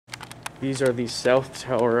These are the South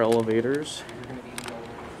Tower elevators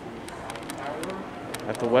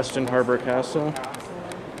at the Weston Harbour Castle.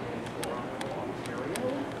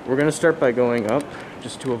 We're going to start by going up,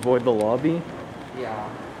 just to avoid the lobby. Yeah.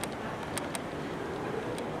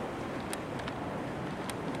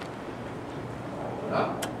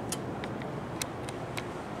 Up.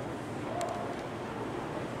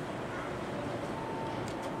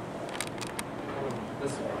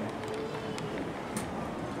 This one.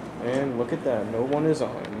 And look at that, no one is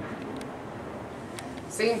on.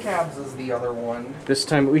 Same cabs as the other one. This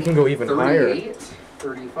time we can go even 38, higher.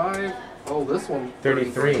 35. Oh, this one.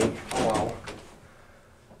 33. Oh, wow.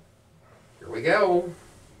 Here we go.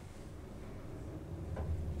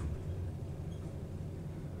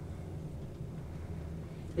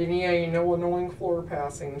 And yeah, you know, annoying floor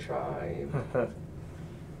passing chime.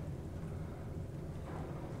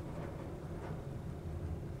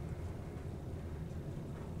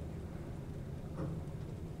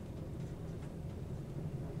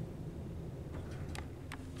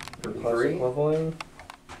 Classic leveling.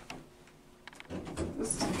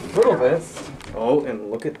 This A little bit. Oh,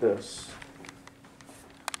 and look at this.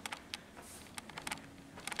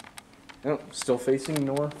 Oh, still facing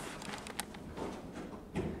north.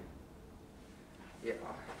 Yeah.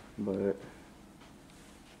 But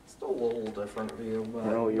Still a little different view, but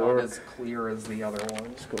No, not York. as clear as the other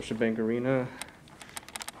one. Scotiabank Arena.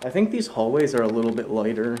 I think these hallways are a little bit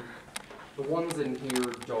lighter. The ones in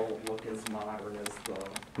here don't look as modern as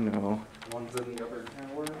the No. ones in the other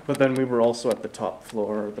tower. But then we were also at the top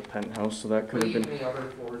floor of the penthouse, so that could But have even been... the other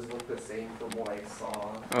floors look the same from what I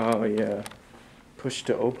saw. Oh, yeah. Push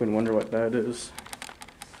to open, wonder what that is.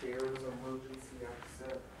 Stairs, emergency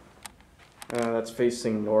exit. That's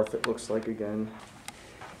facing north, it looks like, again.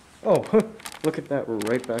 Oh, look at that, we're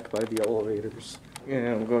right back by the elevators.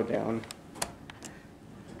 Yeah, we'll go down.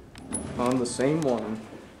 On the same one.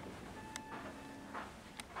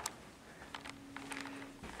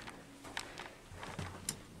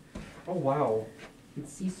 Oh wow, you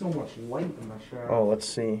can see so much light in the shadow. Oh, let's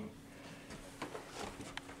see.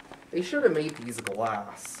 They should have made these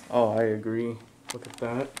glass. Oh, I agree. Look at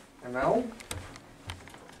that. ML?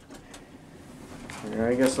 Here,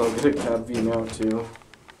 I guess I'll get a cab view now, too.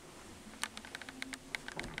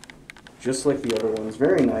 Just like the other ones.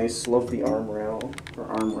 Very nice. Love the arm rail, or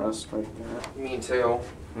armrest right there. Me too.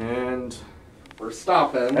 And We're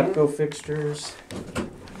stopping. EPCO fixtures.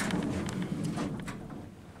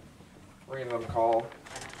 Random call.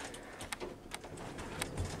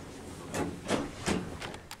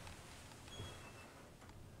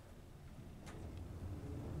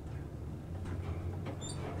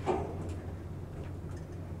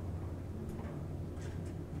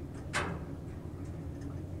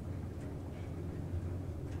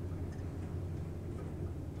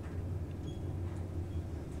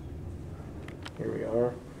 Here we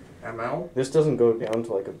are. ML? This doesn't go down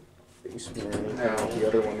to like a basement or anything No. like the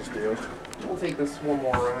other ones do. We'll take this one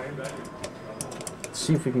more ride. Let's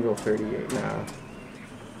see if we can go 38 now.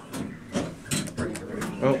 Pretty great.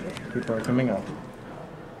 Oh, people are coming up.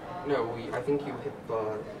 No, I think you hit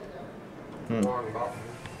the wrong button.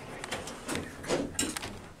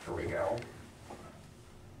 Here we go.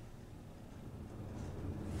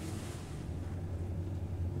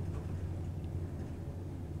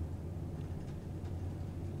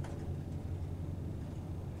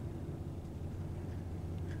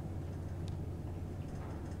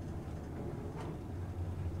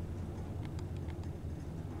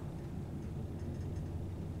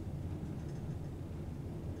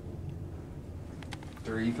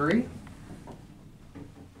 Three.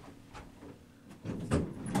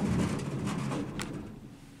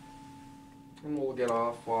 And we'll get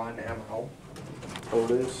off on ML.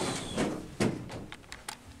 Otis. Here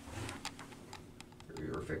are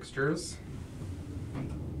your fixtures.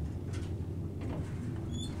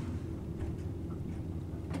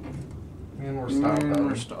 And we're stopping. And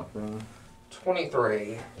we're stopping.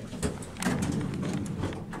 23.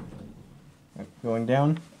 Going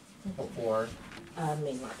down. Before.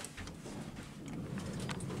 Main line.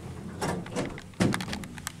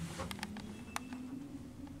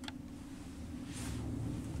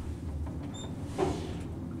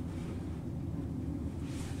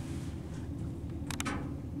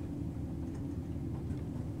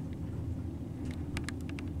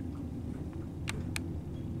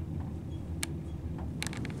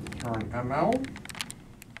 Turn ML.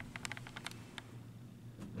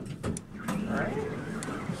 Alright.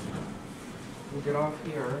 We'll get off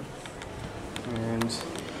here. And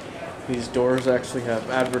these doors actually have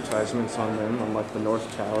advertisements on them, unlike the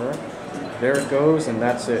North Tower. There it goes, and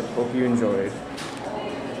that's it. Hope you enjoyed.